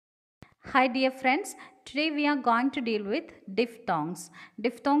Hi dear friends, today we are going to deal with diphthongs.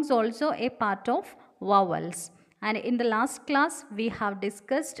 Diphthongs also a part of vowels, and in the last class we have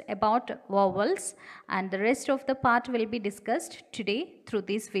discussed about vowels and the rest of the part will be discussed today through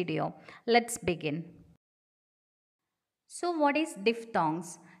this video. Let's begin. So what is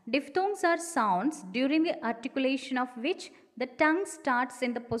diphthongs? Diphthongs are sounds during the articulation of which the tongue starts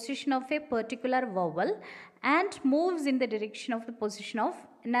in the position of a particular vowel and moves in the direction of the position of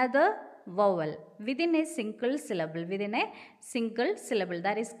another vowel within a single syllable.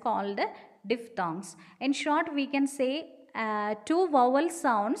 That is called diphthongs. In short, we can say two vowel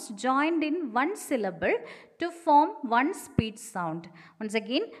sounds joined in one syllable to form one speech sound. Once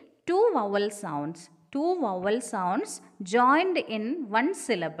again, two vowel sounds joined in one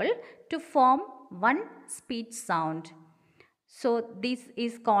syllable to form one speech sound. So this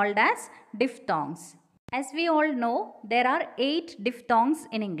is called as diphthongs. As we all know, there are 8 diphthongs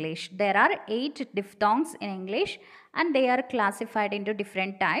in English. And they are classified into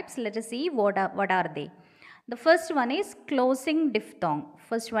different types. Let us see what are they. The first one is closing diphthong.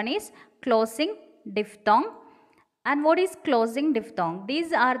 And what is closing diphthong?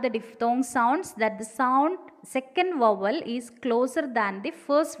 These are the diphthong sounds that the second vowel is closer than the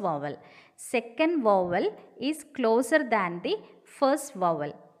first vowel. Second vowel is closer than the first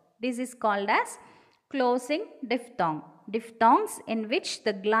vowel. This is called as closing diphthong. Diphthongs in which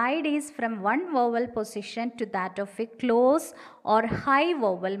the glide is from one vowel position to that of a close or high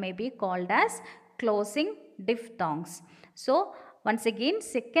vowel may be called as closing diphthongs. So once again,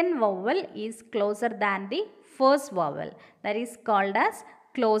 second vowel is closer than the first vowel. That is called as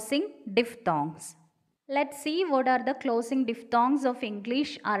closing diphthongs. Let's see what are the closing diphthongs of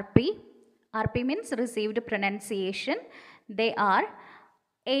English RP. RP means received pronunciation. They are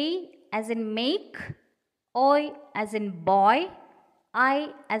A as in make, O as in boy,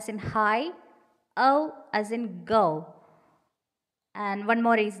 I as in high, O as in go. And one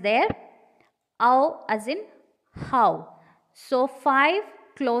more is there, O as in how. So 5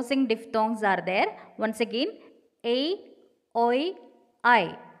 closing diphthongs are there. Once again, A, O,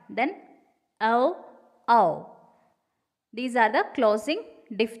 I, then O, O. These are the closing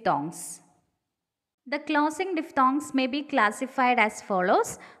diphthongs. The closing diphthongs may be classified as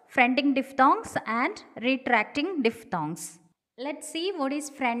follows: fronting diphthongs and retracting diphthongs. Let's see what is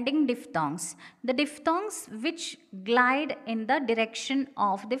fronting diphthongs. The diphthongs which glide in the direction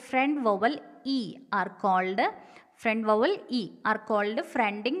of the front vowel E are called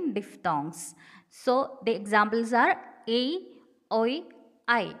fronting diphthongs. So the examples are A, O,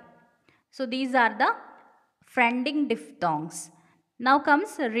 I. So these are the fronting diphthongs. Now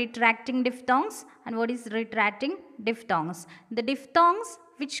comes retracting diphthongs. And what is retracting diphthongs? The diphthongs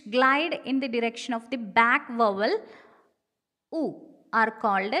which glide in the direction of the back vowel U are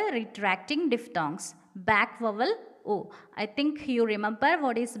called retracting diphthongs. Back vowel U. I think you remember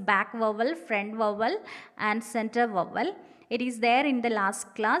what is back vowel, front vowel and center vowel. It is there in the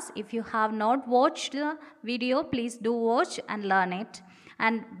last class. If you have not watched the video, please do watch and learn it.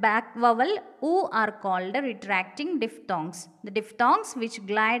 And back vowel U are called retracting diphthongs. The diphthongs which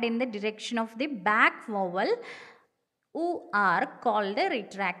glide in the direction of the back vowel U are called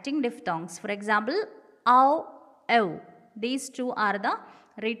retracting diphthongs. For example, OW, EW. These two are the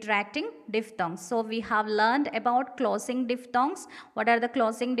retracting diphthongs. So we have learned about closing diphthongs. What are the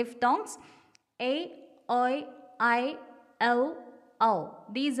closing diphthongs? A, O, I, O, O.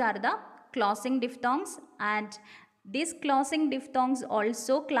 These are the closing diphthongs, and these closing diphthongs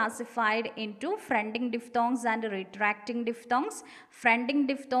also classified into fronting diphthongs and retracting diphthongs. Fronting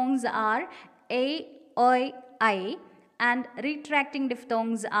diphthongs are A, O, I, and retracting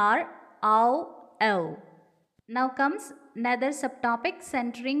diphthongs are OW, EW. Now comes another subtopic,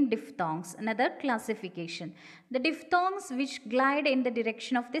 centering diphthongs, another classification. The diphthongs which glide in the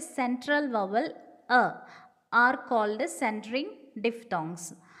direction of the central vowel are called centering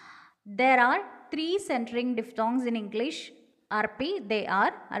diphthongs. There are 3 centering diphthongs in English RP. They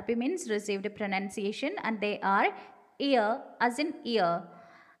are, RP means received pronunciation, and they are ear as in ear,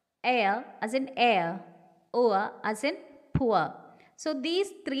 air as in air, oa as in poor. So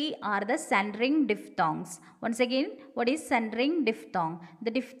these 3 are the centering diphthongs. Once again, what is centering diphthong?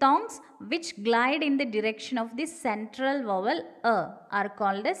 The diphthongs which glide in the direction of the central vowel are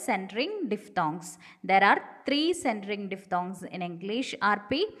called the centering diphthongs. There are 3 centering diphthongs in English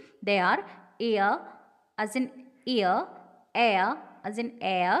RP. They are ear as in ear, air as in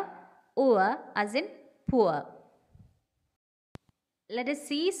air, oa as in poor. Let us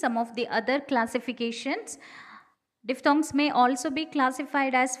see some of the other classifications. Diphthongs may also be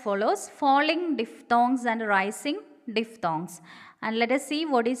classified as follows: falling diphthongs and rising diphthongs. And let us see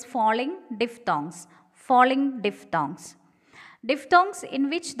what is falling diphthongs. Falling diphthongs. Diphthongs in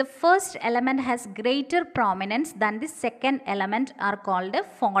which the first element has greater prominence than the second element are called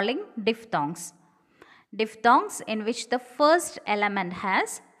falling diphthongs. Diphthongs in which the first element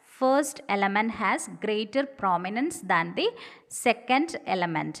has greater prominence than the second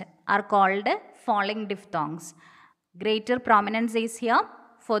element are called falling diphthongs. Greater prominence is here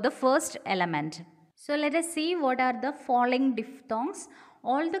for the first element. So let us see what are the falling diphthongs.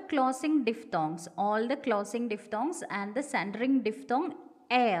 All the closing diphthongs and the centering diphthong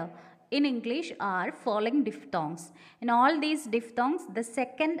air in English are falling diphthongs. In all these diphthongs, the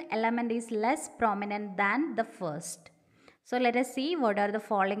second element is less prominent than the first. So let us see what are the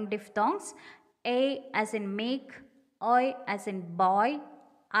falling diphthongs. A as in make, oi as in boy,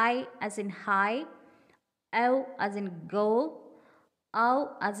 I as in high, O as in go,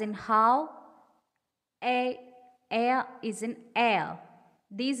 ow as in how, air is in air.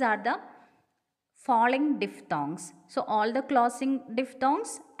 These are the falling diphthongs. So all the closing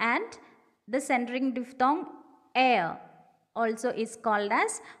diphthongs and the centering diphthong air also is called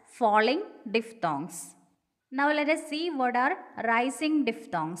as falling diphthongs. Now let us see what are rising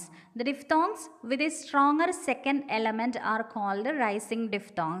diphthongs. The diphthongs with a stronger second element are called rising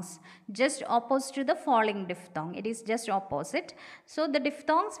diphthongs. Just opposite to the falling diphthong. It is just opposite. So the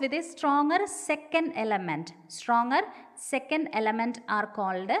diphthongs with a stronger second element are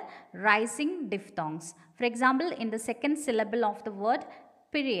called rising diphthongs. For example, in the second syllable of the word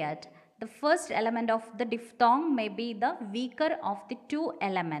period, the first element of the diphthong may be the weaker of the two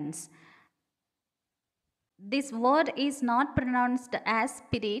elements. This word is not pronounced as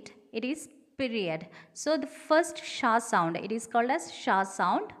spirit, it is period. So the first sha sound, it is called as sha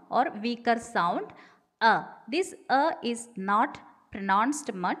sound or weaker sound. This is not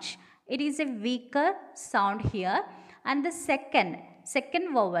pronounced much. It is a weaker sound here. And the second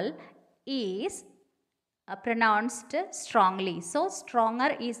vowel is pronounced strongly. So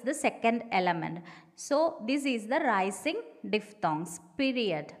stronger is the second element. So this is the rising diphthongs.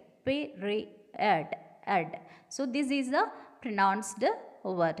 Period. So this is the pronounced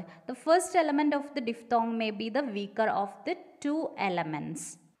word. The first element of the diphthong may be the weaker of the two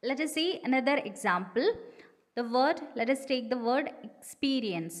elements. Let us see another example. Let us take the word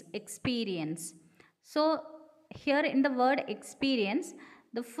experience. So here in the word experience,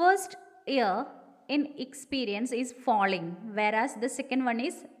 the first ear in experience is falling, whereas the second one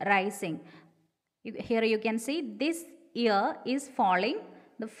is rising. Here you can see this ear is falling.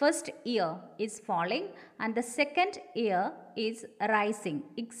 The first ear is falling and the second ear is rising.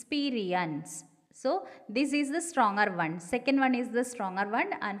 Experience. So this is the stronger one. Second one is the stronger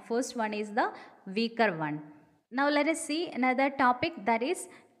one and first one is the weaker one. Now let us see another topic, that is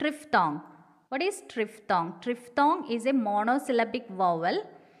triphthong. What is triphthong? Triphthong is a monosyllabic vowel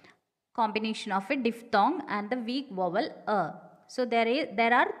combination of a diphthong and the weak vowel a. So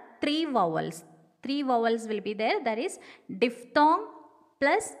there are three vowels. Three vowels will be there. That is diphthong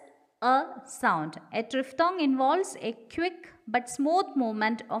plus a sound. A triphthong involves a quick but smooth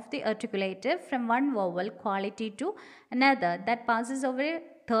movement of the articulative from one vowel quality to another that passes over a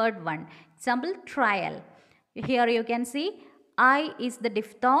third one. Example, trial. Here you can see I is the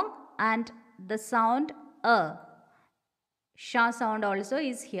diphthong and the sound a. Sha sound also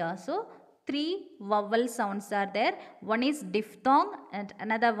is here. So three vowel sounds are there. One is diphthong and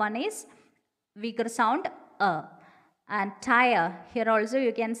another one is weaker sound a. And tire, here also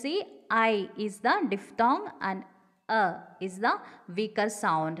you can see I is the diphthong and a is the weaker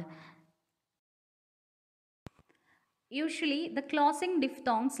sound. Usually the closing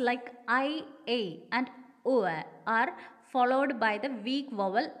diphthongs like I, a and o are followed by the weak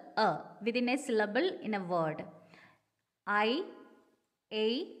vowel a within a syllable in a word. I,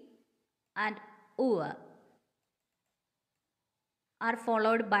 a and o are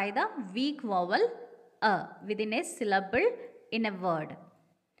followed by the weak vowel a within a syllable in a word.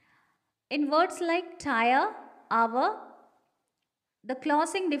 In words like tire, hour, the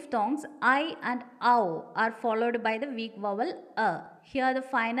closing diphthongs I and ow are followed by the weak vowel a. Here the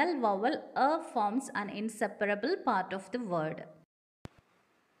final vowel a forms an inseparable part of the word.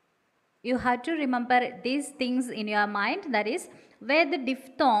 You have to remember these things in your mind, that is where the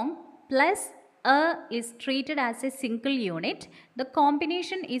diphthong plus a is treated as a single unit, the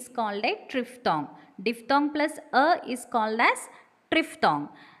combination is called a triphthong. Diphthong plus a is called as triphthong.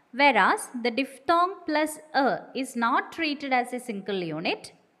 Whereas the diphthong plus a is not treated as a single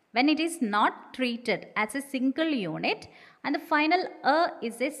unit. When it is not treated as a single unit and the final a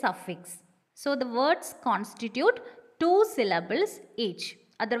is a suffix. So the words constitute two syllables each.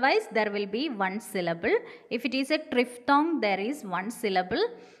 Otherwise, there will be one syllable. If it is a triphthong, there is one syllable.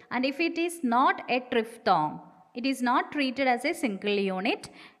 And if it is not a triphthong, it is not treated as a single unit.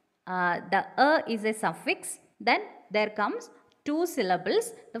 The is a suffix. Then there comes two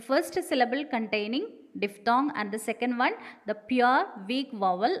syllables. The first syllable containing diphthong and the second one the pure weak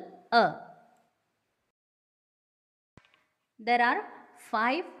vowel a. There are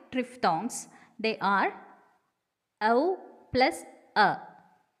 5 triphthongs. They are ow plus a,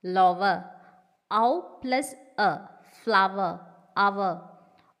 lower, ow plus a, flower, hour,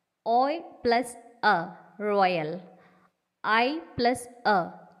 oi plus a, royal, I plus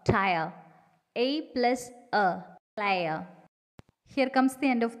a, tire, a plus a, player. Here comes the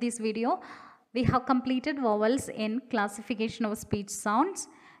end of this video. We have completed vowels in classification of speech sounds.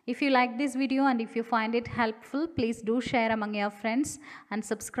 If you like this video and if you find it helpful, please do share among your friends and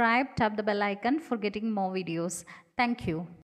subscribe, tap the bell icon for getting more videos. Thank you.